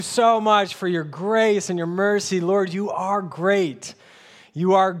So much for your grace and your mercy. Lord, you are great.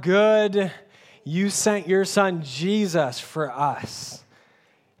 You are good. You sent your son Jesus for us,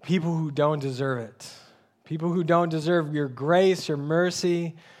 people who don't deserve it, people who don't deserve your grace, your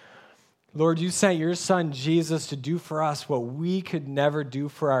mercy. Lord, you sent your son Jesus to do for us what we could never do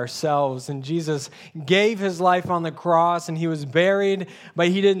for ourselves. And Jesus gave his life on the cross and he was buried, but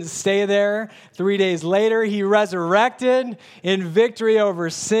he didn't stay there. 3 days later, he resurrected in victory over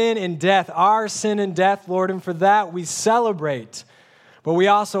sin and death, our sin and death, Lord. And for that, we celebrate. But we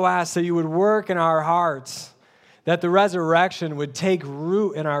also ask that you would work in our hearts, that the resurrection would take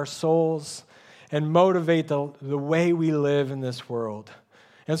root in our souls and motivate the way we live in this world.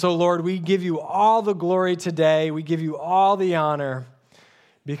 And so, Lord, we give you all the glory today. We give you all the honor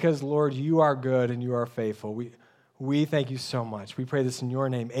because, Lord, you are good and you are faithful. We thank you so much. We pray this in your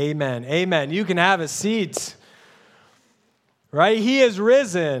name. Amen. Amen. You can have a seat. Right? He is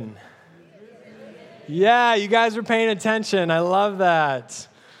risen. Yeah, you guys are paying attention. I love that.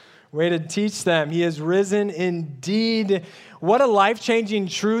 Way to teach them. He is risen indeed. What a life-changing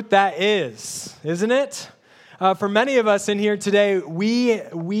truth that is, isn't it? For many of us in here today,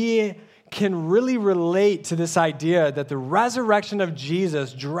 we can really relate to this idea that the resurrection of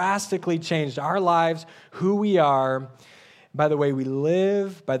Jesus drastically changed our lives, who we are, by the way we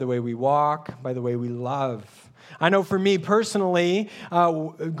live, by the way we walk, by the way we love. I know for me personally,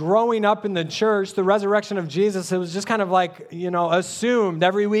 growing up in the church, the resurrection of Jesus, it was just kind of like, assumed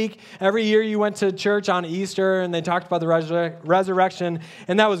every week. Every year you went to church on Easter and they talked about the resurrection,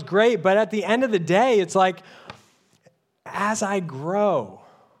 and that was great. But at the end of the day, it's like, as I grow,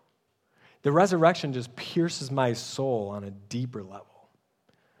 the resurrection just pierces my soul on a deeper level.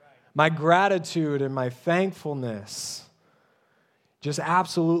 My gratitude and my thankfulness just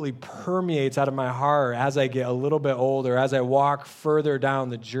absolutely permeates out of my heart as I get a little bit older, as I walk further down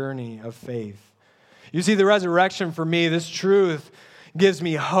the journey of faith. You see, the resurrection for me, this truth gives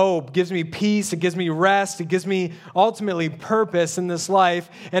me hope, gives me peace, it gives me rest, it gives me ultimately purpose in this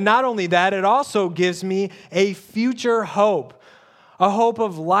life. And not only that, it also gives me a future hope, a hope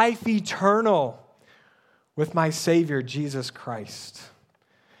of life eternal with my Savior, Jesus Christ.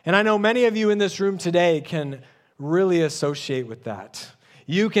 And I know many of you in this room today can really associate with that.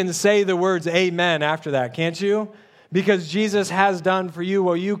 You can say the words amen after that, can't you? Because Jesus has done for you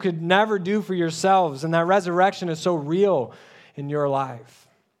what you could never do for yourselves, and that resurrection is so real in your life.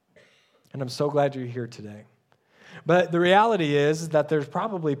 And I'm so glad you're here today. But the reality is that there's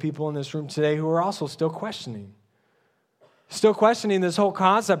probably people in this room today who are also still questioning this whole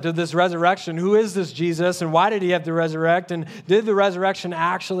concept of this resurrection. Who is this Jesus, and why did he have to resurrect, and did the resurrection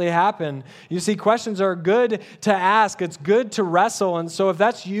actually happen? You see, questions are good to ask. It's good to wrestle. And so if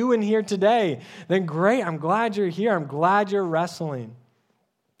that's you in here today, then great. I'm glad you're here. I'm glad you're wrestling.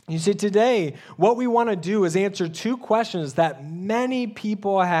 You see, today, what we want to do is answer two questions that many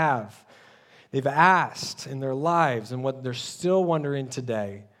people have. They've asked in their lives and what they're still wondering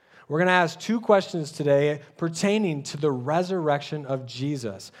today. We're going to ask two questions today pertaining to the resurrection of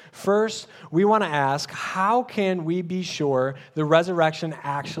Jesus. First, we want to ask, how can we be sure the resurrection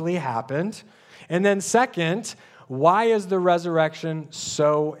actually happened? And then second, why is the resurrection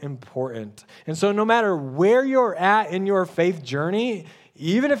so important? And so no matter where you're at in your faith journey,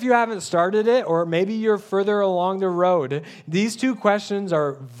 even if you haven't started it, or maybe you're further along the road, these two questions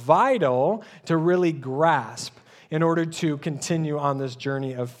are vital to really grasp in order to continue on this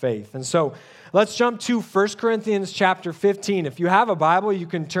journey of faith. And so let's jump to 1 Corinthians chapter 15. If you have a Bible, you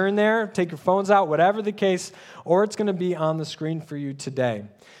can turn there, take your phones out, whatever the case, or it's going to be on the screen for you today.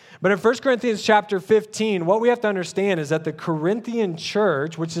 But in 1 Corinthians chapter 15, what we have to understand is that the Corinthian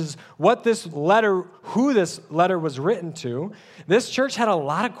church, which is who this letter was written to, this church had a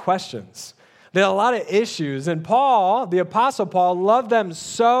lot of questions. They had a lot of issues. And Paul, the Apostle Paul, loved them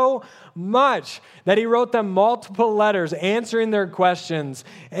so much that he wrote them multiple letters answering their questions,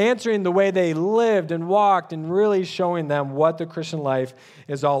 answering the way they lived and walked, and really showing them what the Christian life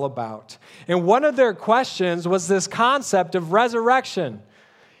is all about. And one of their questions was this concept of resurrection.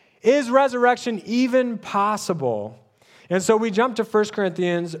 Is resurrection even possible? And so we jump to 1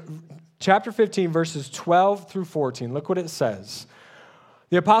 Corinthians chapter 15, verses 12 through 14. Look what it says.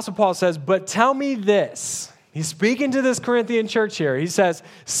 The Apostle Paul says, "But tell me this." He's speaking to this Corinthian church here. He says,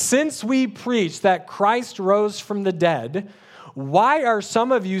 "Since we preach that Christ rose from the dead, why are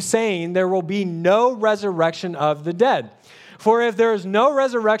some of you saying there will be no resurrection of the dead? For if there is no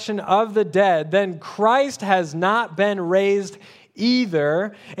resurrection of the dead, then Christ has not been raised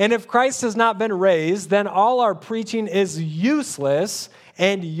either. And if Christ has not been raised, then all our preaching is useless,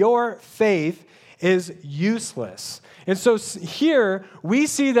 and your faith is useless. And so here we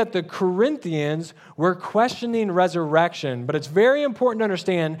see that the Corinthians were questioning resurrection, but it's very important to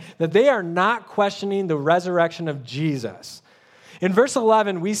understand that they are not questioning the resurrection of Jesus. In verse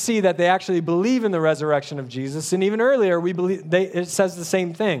 11, we see that they actually believe in the resurrection of Jesus, and even earlier it says the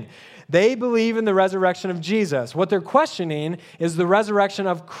same thing. They believe in the resurrection of Jesus. What they're questioning is the resurrection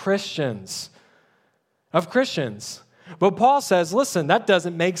of Christians. But Paul says, listen, that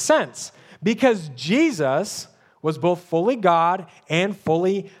doesn't make sense because Jesus was both fully God and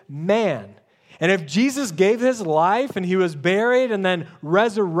fully man. And if Jesus gave his life and he was buried and then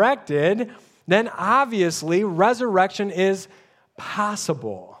resurrected, then obviously resurrection is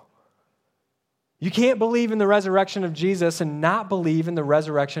possible. You can't believe in the resurrection of Jesus and not believe in the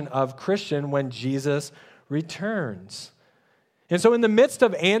resurrection of Christian when Jesus returns. And so in the midst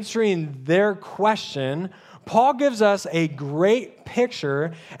of answering their question, Paul gives us a great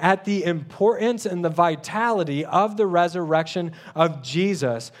picture at the importance and the vitality of the resurrection of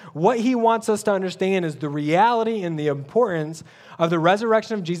Jesus. What he wants us to understand is the reality and the importance of the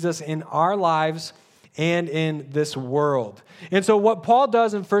resurrection of Jesus in our lives and in this world. And so what Paul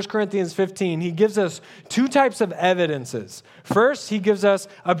does in 1 Corinthians 15, he gives us two types of evidences. First, he gives us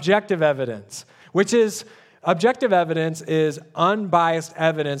objective evidence, which is objective evidence is unbiased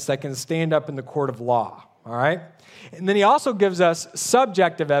evidence that can stand up in the court of law, all right? And then he also gives us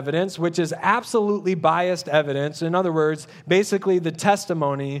subjective evidence, which is absolutely biased evidence. In other words, basically the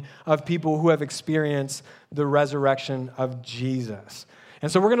testimony of people who have experienced the resurrection of Jesus.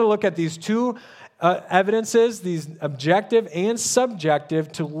 And so we're going to look at these two evidences, these objective and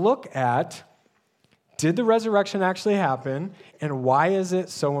subjective, to look at, did the resurrection actually happen, and why is it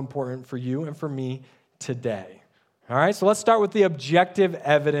so important for you and for me today? All right, so let's start with the objective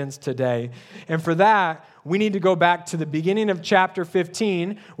evidence today. And for that, we need to go back to the beginning of chapter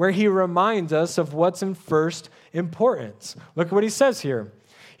 15, where he reminds us of what's in first importance. Look at what he says here.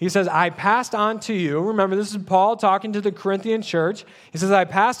 He says, I passed on to you. Remember, this is Paul talking to the Corinthian church. He says, I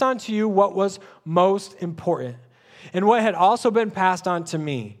passed on to you what was most important and what had also been passed on to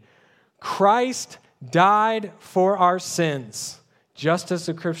me. Christ died for our sins, just as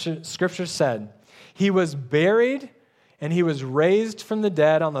the scripture said. He was buried and he was raised from the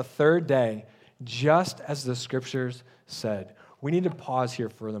dead on the third day, just as the scriptures said. We need to pause here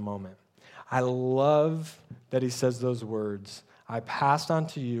for the moment. I love that he says those words. I passed on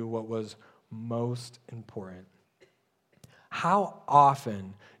to you what was most important. How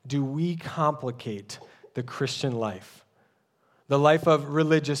often do we complicate the Christian life, the life of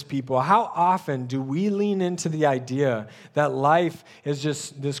religious people? How often do we lean into the idea that life is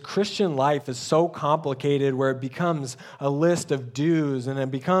just, this Christian life is so complicated where it becomes a list of do's and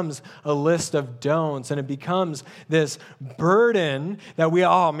it becomes a list of don'ts and it becomes this burden that we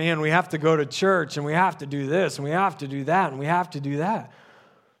have to go to church and we have to do this and we have to do that and we have to do that.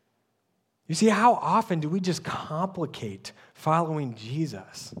 You see, how often do we just complicate following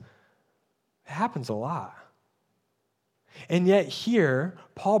Jesus? It happens a lot. And yet here,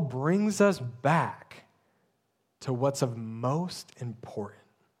 Paul brings us back to what's of most important.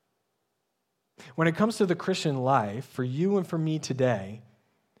 When it comes to the Christian life, for you and for me today,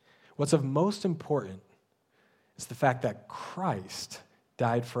 what's of most important is the fact that Christ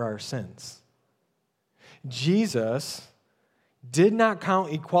died for our sins. Jesus did not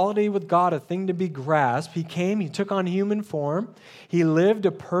count equality with God a thing to be grasped. He came, he took on human form, he lived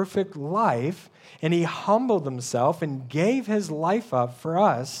a perfect life, and he humbled himself and gave his life up for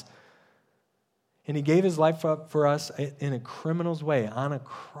us. And he gave his life up for us in a criminal's way, on a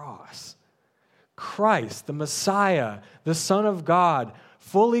cross. Christ, the Messiah, the Son of God,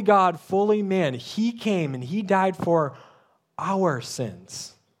 fully man, he came and he died for our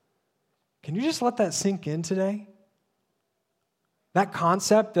sins. Can you just let that sink in today? That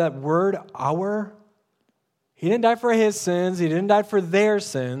concept, that word, our, he didn't die for his sins. He didn't die for their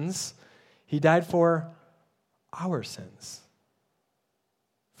sins. He died for our sins.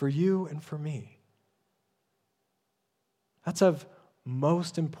 For you and for me. That's of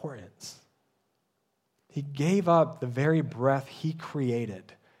most importance. He gave up the very breath he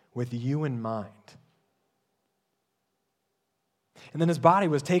created with you in mind. And then his body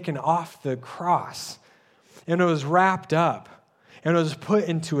was taken off the cross, and it was wrapped up, and it was put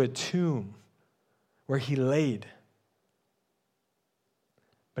into a tomb where he laid.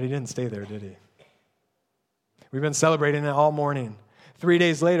 But he didn't stay there, did he? We've been celebrating it all morning. 3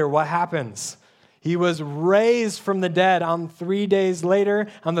 days later, what happens? He was raised from the dead on 3 days later,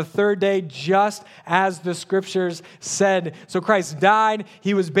 on the third day, just as the scriptures said. So Christ died,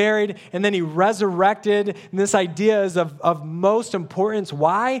 he was buried, and then he resurrected. And this idea is of most importance.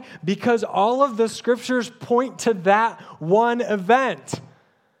 Why? Because all of the scriptures point to that one event.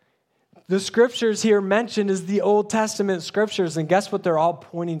 The scriptures here mentioned is the Old Testament scriptures, and guess what they're all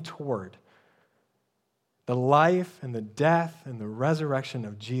pointing toward? The life and the death and the resurrection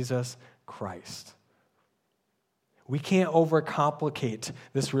of Jesus Christ. We can't overcomplicate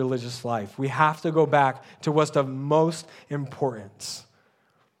this religious life. We have to go back to what's of most importance.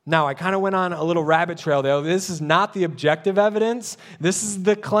 Now, I kind of went on a little rabbit trail there. This is not the objective evidence. This is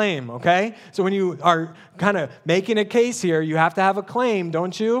the claim, okay? So when you are kind of making a case here, you have to have a claim,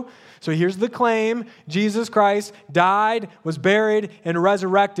 don't you? So here's the claim. Jesus Christ died, was buried, and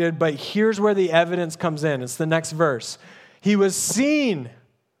resurrected, but here's where the evidence comes in. It's the next verse. He was seen.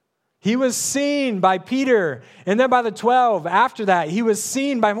 He was seen by Peter, and then by the 12. After that, he was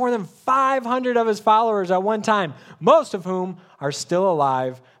seen by more than 500 of his followers at one time, most of whom are still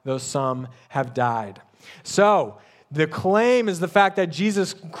alive, though some have died. So, the claim is the fact that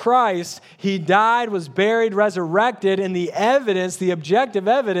Jesus Christ, he died, was buried, resurrected, and the evidence, the objective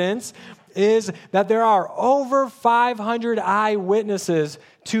evidence, is that there are over 500 eyewitnesses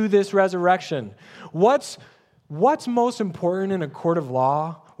to this resurrection. What's most important in a court of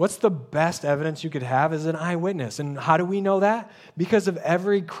law? What's the best evidence you could have as an eyewitness? And how do we know that? Because of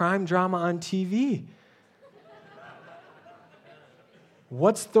every crime drama on TV.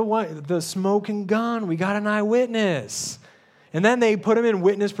 What's the one? The smoking gun. We got an eyewitness. And then they put him in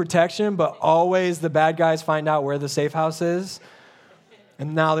witness protection, but always the bad guys find out where the safe house is.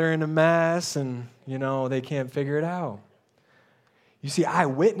 And now they're in a mess and, they can't figure it out. You see,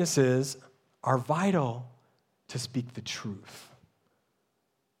 eyewitnesses are vital to speak the truth.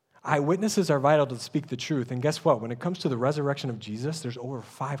 Eyewitnesses are vital to speak the truth. And guess what? When it comes to the resurrection of Jesus, there's over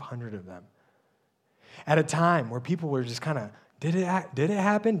 500 of them. At a time where people were just kind of, did it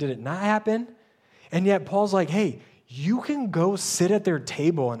happen? Did it not happen? And yet Paul's like, hey, you can go sit at their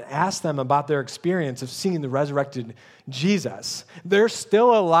table and ask them about their experience of seeing the resurrected Jesus. They're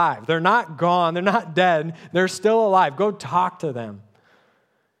still alive. They're not gone. They're not dead. They're still alive. Go talk to them.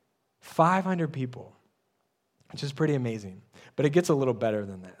 500 people, which is pretty amazing. But it gets a little better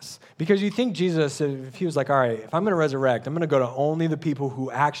than this. Because you think Jesus, if he was like, all right, if I'm going to resurrect, I'm going to go to only the people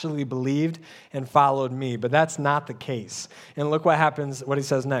who actually believed and followed me. But that's not the case. And look what happens, what he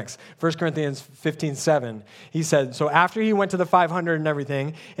says next. 1 Corinthians 15:7. He said, so after he went to the 500 and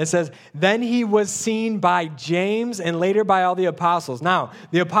everything, it says, then he was seen by James and later by all the apostles. Now,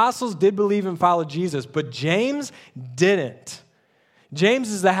 the apostles did believe and follow Jesus, but James didn't. James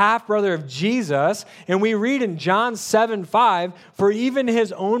is the half-brother of Jesus, and we read in John 7:5, for even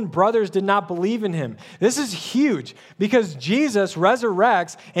his own brothers did not believe in him. This is huge because Jesus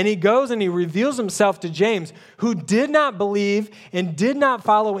resurrects, and he goes and he reveals himself to James, who did not believe and did not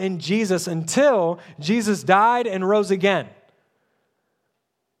follow in Jesus until Jesus died and rose again.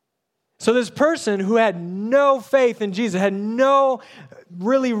 So this person who had no faith in Jesus, had no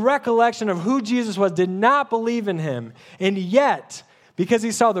really recollection of who Jesus was, did not believe in him, and yet, because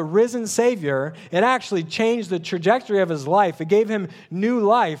he saw the risen Savior, it actually changed the trajectory of his life. It gave him new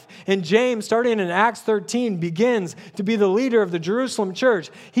life. And James, starting in Acts 13, begins to be the leader of the Jerusalem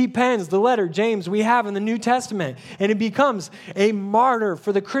church. He pens the letter, James, we have in the New Testament. And he becomes a martyr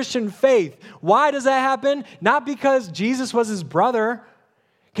for the Christian faith. Why does that happen? Not because Jesus was his brother.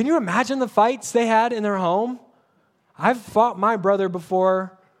 Can you imagine the fights they had in their home? I've fought my brother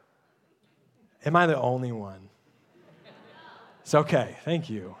before. Am I the only one? It's okay. Thank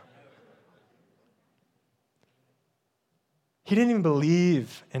you. He didn't even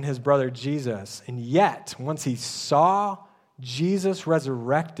believe in his brother Jesus. And yet, once he saw Jesus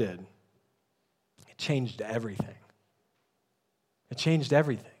resurrected, it changed everything. It changed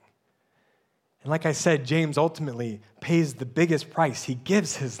everything. And like I said, James ultimately pays the biggest price. He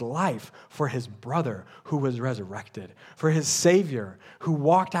gives his life for his brother who was resurrected, for his Savior who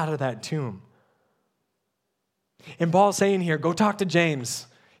walked out of that tomb. And Paul's saying here, go talk to James.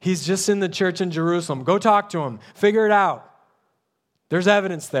 He's just in the church in Jerusalem. Go talk to him. Figure it out. There's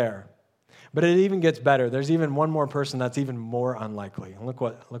evidence there. But it even gets better. There's even one more person that's even more unlikely. And look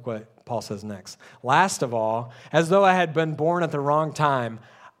what Paul says next. Last of all, as though I had been born at the wrong time,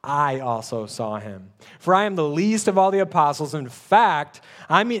 I also saw him. For I am the least of all the apostles. In fact,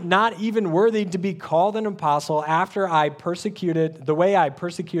 I'm not even worthy to be called an apostle after I persecuted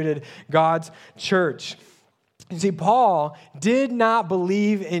God's church. You see, Paul did not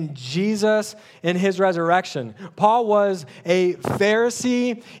believe in Jesus and his resurrection. Paul was a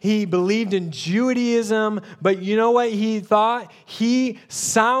Pharisee. He believed in Judaism, but you know what he thought? He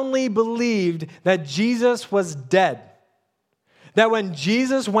soundly believed that Jesus was dead. That when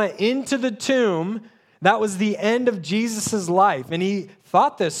Jesus went into the tomb, that was the end of Jesus' life. And he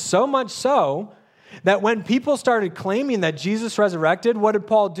thought this so much so that when people started claiming that Jesus resurrected, what did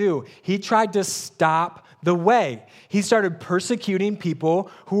Paul do? He tried to stop the way. He started persecuting people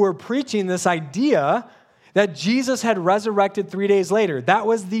who were preaching this idea that Jesus had resurrected 3 days later. That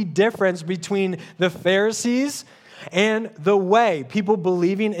was the difference between the Pharisees and the way, people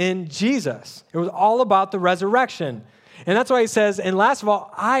believing in Jesus. It was all about the resurrection. And that's why he says, and last of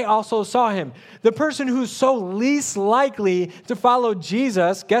all, I also saw him. The person who's so least likely to follow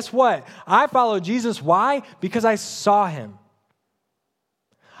Jesus, guess what? I follow Jesus. Why? Because I saw him.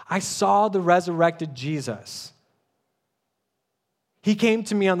 I saw the resurrected Jesus. He came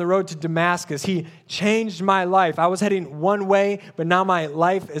to me on the road to Damascus. He changed my life. I was heading one way, but now my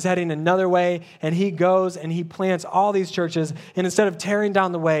life is heading another way. And he goes and he plants all these churches. And instead of tearing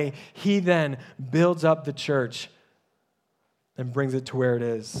down the way, he then builds up the church and brings it to where it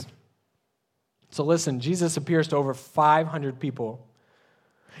is. So listen, Jesus appears to over 500 people.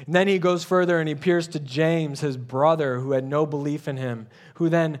 And then he goes further and he appears to James, his brother, who had no belief in him, who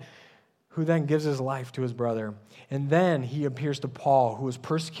then gives his life to his brother. And then he appears to Paul, who was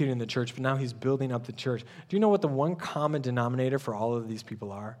persecuting the church, but now he's building up the church. Do you know what the one common denominator for all of these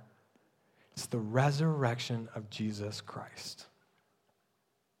people are? It's the resurrection of Jesus Christ.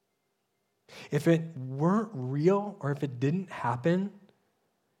 If it weren't real or if it didn't happen,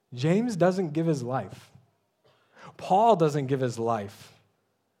 James doesn't give his life. Paul doesn't give his life.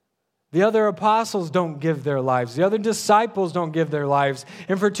 The other apostles don't give their lives. The other disciples don't give their lives.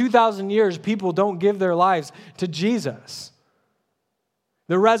 And for 2,000 years, people don't give their lives to Jesus.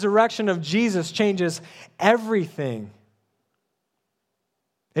 The resurrection of Jesus changes everything.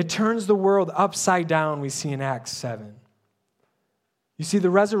 It turns the world upside down, we see in Acts 7. You see,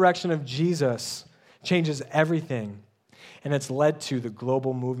 the resurrection of Jesus changes everything, and it's led to the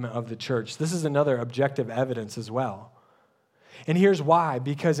global movement of the church. This is another objective evidence as well. And here's why.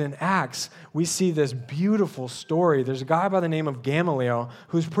 Because in Acts, we see this beautiful story. There's a guy by the name of Gamaliel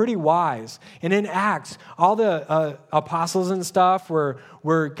who's pretty wise. And in Acts, all the apostles and stuff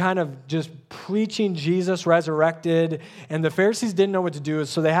were kind of just preaching Jesus resurrected. And the Pharisees didn't know what to do,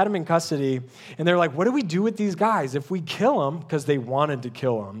 so they had him in custody. And they're like, what do we do with these guys? If we kill them, because they wanted to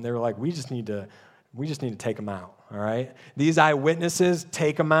kill them, they were like, we just need to take them out, all right? These eyewitnesses,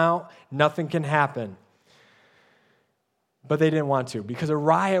 take them out. Nothing can happen. But they didn't want to because a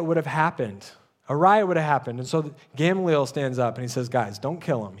riot would have happened. A riot would have happened. And so Gamaliel stands up and he says, guys, don't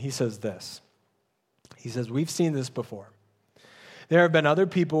kill him. He says this. He says, we've seen this before. There have been other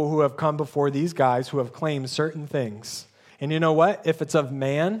people who have come before these guys who have claimed certain things. And you know what? If it's of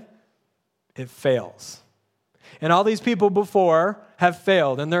man, it fails. And all these people before have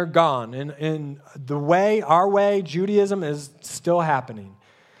failed and they're gone. And the way, our way, Judaism is still happening.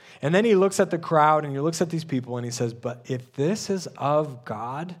 And then he looks at the crowd and he looks at these people and he says, but if this is of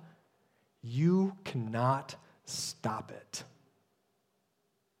God, you cannot stop it.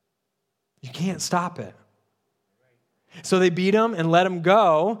 You can't stop it. So they beat him and let him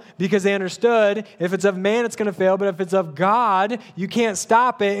go because they understood if it's of man, it's going to fail. But if it's of God, you can't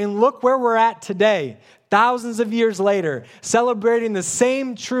stop it. And look where we're at today. Thousands of years later, celebrating the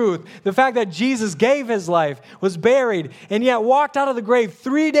same truth, the fact that Jesus gave his life, was buried, and yet walked out of the grave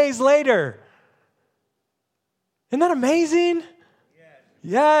 3 days later. Isn't that amazing?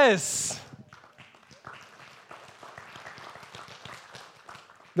 Yes.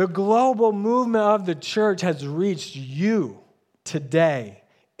 The global movement of the church has reached you today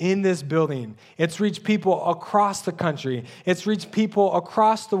in this building. It's reached people across the country. It's reached people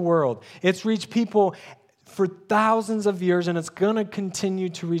across the world. It's reached people for thousands of years, and it's going to continue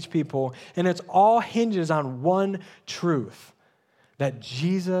to reach people. And it's all hinges on one truth, that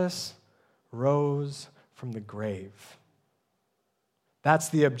Jesus rose from the grave. That's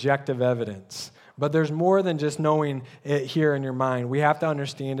the objective evidence. But there's more than just knowing it here in your mind. We have to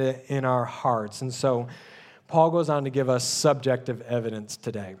understand it in our hearts. And so Paul goes on to give us subjective evidence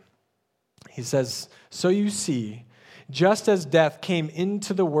today. He says, so you see, just as death came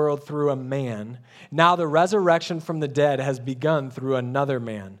into the world through a man, now the resurrection from the dead has begun through another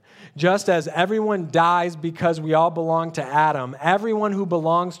man. Just as everyone dies because we all belong to Adam, everyone who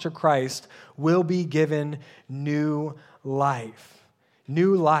belongs to Christ will be given new life.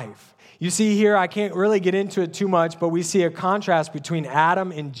 new life. You see here, I can't really get into it too much, but we see a contrast between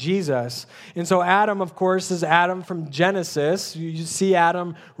Adam and Jesus. And so Adam, of course, is Adam from Genesis. You see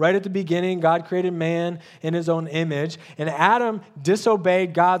Adam right at the beginning. God created man in his own image. And Adam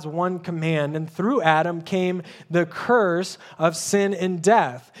disobeyed God's one command. And through Adam came the curse of sin and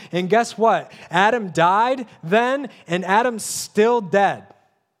death. And guess what? Adam died then, and Adam's still dead.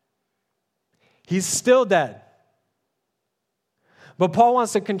 He's still dead. But Paul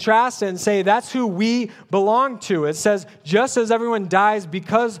wants to contrast it and say that's who we belong to. It says, just as everyone dies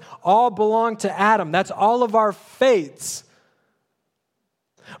because all belong to Adam. That's all of our fates.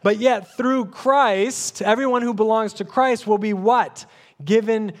 But yet through Christ, everyone who belongs to Christ will be what?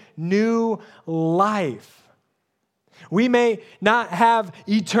 Given new life. We may not have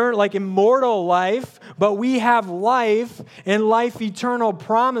eternal, like immortal life, but we have life and life eternal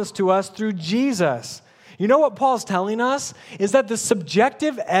promised to us through Jesus. You know what Paul's telling us? Is that the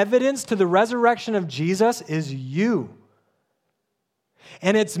subjective evidence to the resurrection of Jesus is you.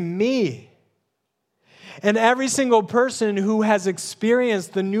 And it's me. And every single person who has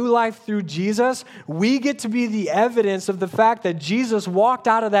experienced the new life through Jesus, we get to be the evidence of the fact that Jesus walked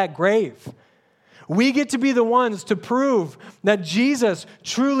out of that grave. We get to be the ones to prove that Jesus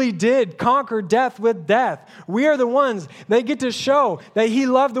truly did conquer death with death. We are the ones that get to show that he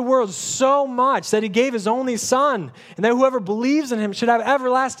loved the world so much that he gave his only son, and that whoever believes in him should have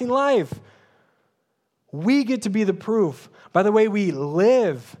everlasting life. We get to be the proof by the way we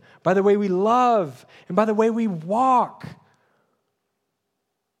live, by the way we love, and by the way we walk.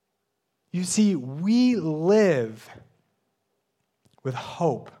 You see, we live with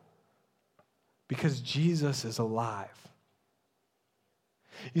hope. Because Jesus is alive.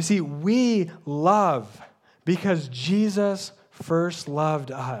 You see, we love because Jesus first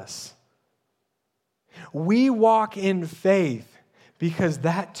loved us. We walk in faith because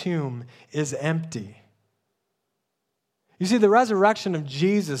that tomb is empty. You see, the resurrection of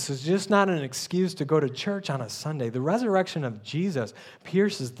Jesus is just not an excuse to go to church on a Sunday. The resurrection of Jesus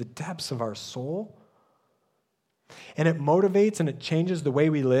pierces the depths of our soul, and it motivates and it changes the way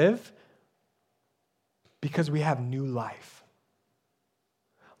we live. Because we have new life.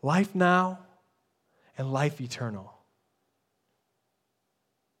 Life now and life eternal.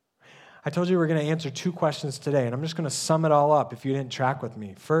 I told you we're going to answer 2 questions today, and I'm just going to sum it all up if you didn't track with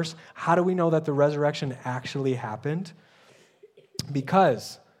me. First, how do we know that the resurrection actually happened?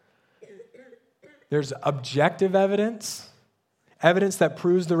 Because there's objective evidence that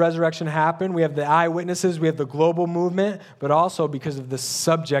proves the resurrection happened. We have the eyewitnesses, we have the global movement, but also because of the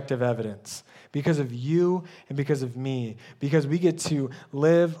subjective evidence. Because of you and because of me. Because we get to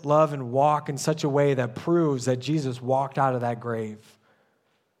live, love, and walk in such a way that proves that Jesus walked out of that grave.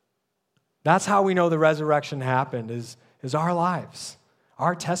 That's how we know the resurrection happened, is our lives,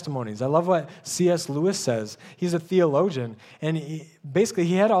 our testimonies. I love what C.S. Lewis says. He's a theologian, and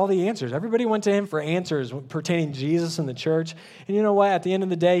he had all the answers. Everybody went to him for answers pertaining to Jesus and the church. And you know what? At the end of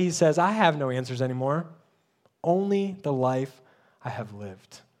the day, he says, I have no answers anymore. Only the life I have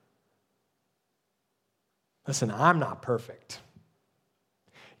lived. Listen, I'm not perfect.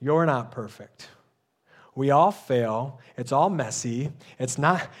 You're not perfect. We all fail. It's all messy. It's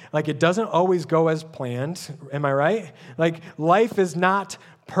not, like, it doesn't always go as planned. Am I right? Like, life is not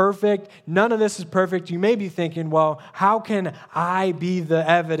perfect. None of this is perfect. You may be thinking, well, how can I be the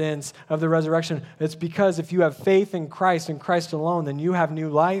evidence of the resurrection? It's because if you have faith in Christ and Christ alone, then you have new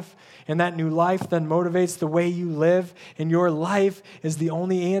life. And that new life then motivates the way you live. And your life is the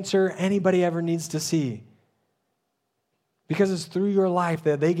only answer anybody ever needs to see. Because it's through your life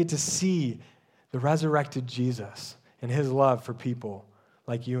that they get to see the resurrected Jesus and his love for people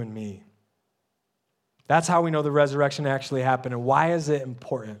like you and me. That's how we know the resurrection actually happened. And why is it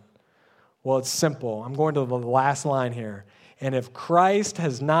important? Well, it's simple. I'm going to the last line here. And if Christ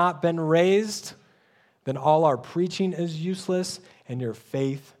has not been raised, then all our preaching is useless and your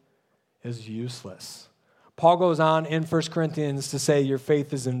faith is useless. Paul goes on in 1 Corinthians to say your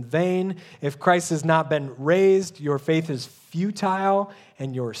faith is in vain. If Christ has not been raised, your faith is futile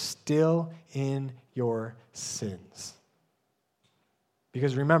and you're still in your sins.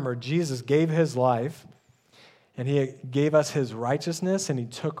 Because remember, Jesus gave his life and he gave us his righteousness and he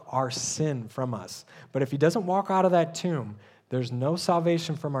took our sin from us. But if he doesn't walk out of that tomb, there's no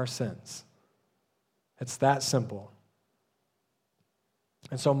salvation from our sins. It's that simple.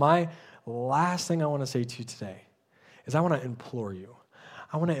 And so my last thing I want to say to you today is I want to implore you.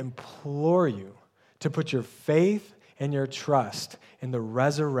 I want to implore you to put your faith and your trust in the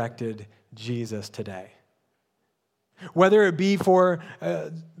resurrected Jesus today. Whether it be for,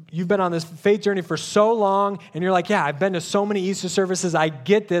 you've been on this faith journey for so long, and you're like, yeah, I've been to so many Easter services, I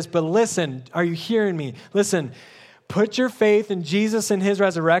get this, but listen, are you hearing me? Listen, put your faith in Jesus and his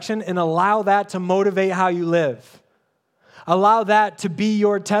resurrection and allow that to motivate how you live. Allow that to be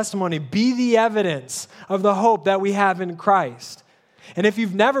your testimony. Be the evidence of the hope that we have in Christ. And if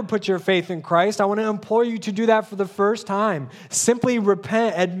you've never put your faith in Christ, I want to implore you to do that for the first time. Simply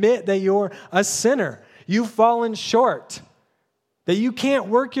repent, admit that you're a sinner. You've fallen short, that you can't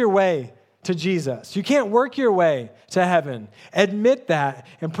work your way to Jesus. You can't work your way to heaven. Admit that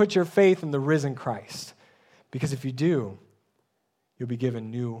and put your faith in the risen Christ. Because if you do, you'll be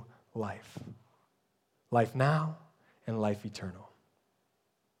given new life. Life now and life eternal.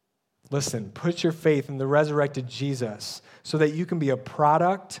 Listen, put your faith in the resurrected Jesus so that you can be a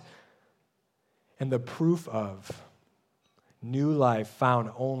product and the proof of new life found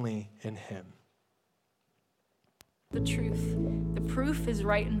only in him. The truth. The proof is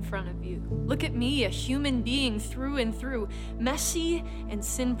right in front of you. Look at me, a human being through and through, messy and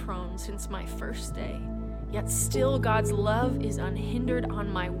sin-prone since my first day. Yet still God's love is unhindered on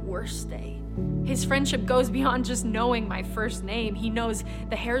my worst day. His friendship goes beyond just knowing my first name. He knows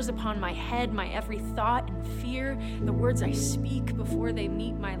the hairs upon my head, my every thought and fear, the words I speak before they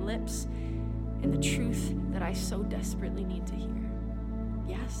meet my lips, and the truth that I so desperately need to hear.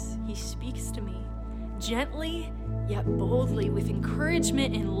 Yes, he speaks to me. Gently, yet boldly, with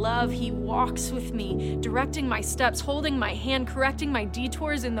encouragement and love, he walks with me, directing my steps, holding my hand, correcting my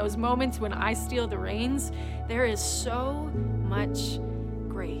detours in those moments when I steal the reins. There is so much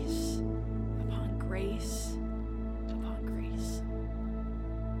grace upon grace upon grace.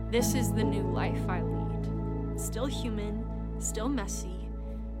 This is the new life I lead. Still human, still messy,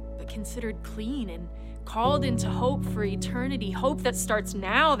 but considered clean and called into hope for eternity, hope that starts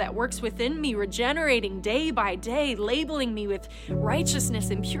now, that works within me, regenerating day by day, labeling me with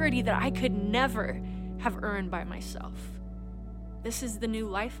righteousness and purity that I could never have earned by myself. This is the new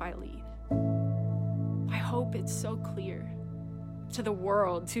life I lead. I hope it's so clear to the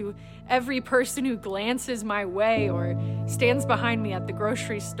world, to every person who glances my way or stands behind me at the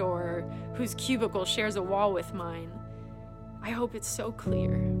grocery store, or whose cubicle shares a wall with mine. I hope it's so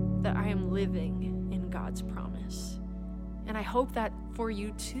clear that I am living in God's promise. And I hope that for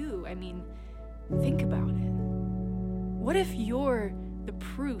you too. I mean, think about it. What if you're the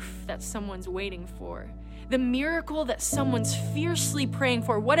proof that someone's waiting for? The miracle that someone's fiercely praying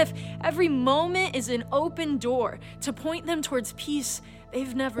for? What if every moment is an open door to point them towards peace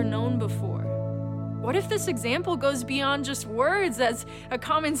they've never known before? What if this example goes beyond just words? As a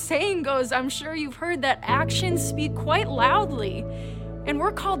common saying goes, I'm sure you've heard that actions speak quite loudly, and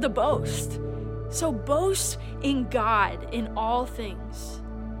we're called to boast. So boast in God in all things.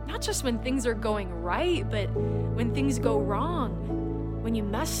 Not just when things are going right, but when things go wrong. When you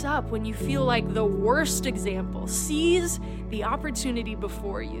mess up, when you feel like the worst example. Seize the opportunity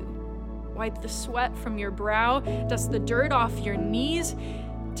before you. Wipe the sweat from your brow, dust the dirt off your knees.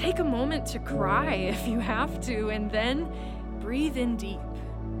 Take a moment to cry if you have to, and then breathe in deep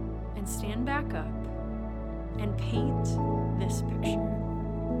and stand back up and paint this picture.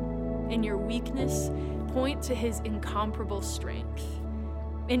 In your weakness, point to his incomparable strength.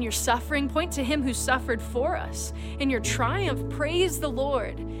 In your suffering, point to him who suffered for us. In your triumph, praise the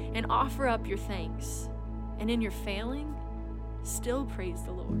Lord and offer up your thanks. And in your failing, still praise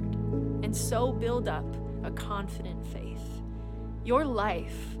the Lord, and so build up a confident faith. Your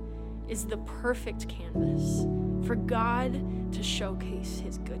life is the perfect canvas for God to showcase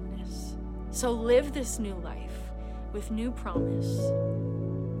his goodness. So live this new life with new promise.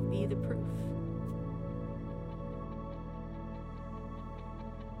 Be the proof.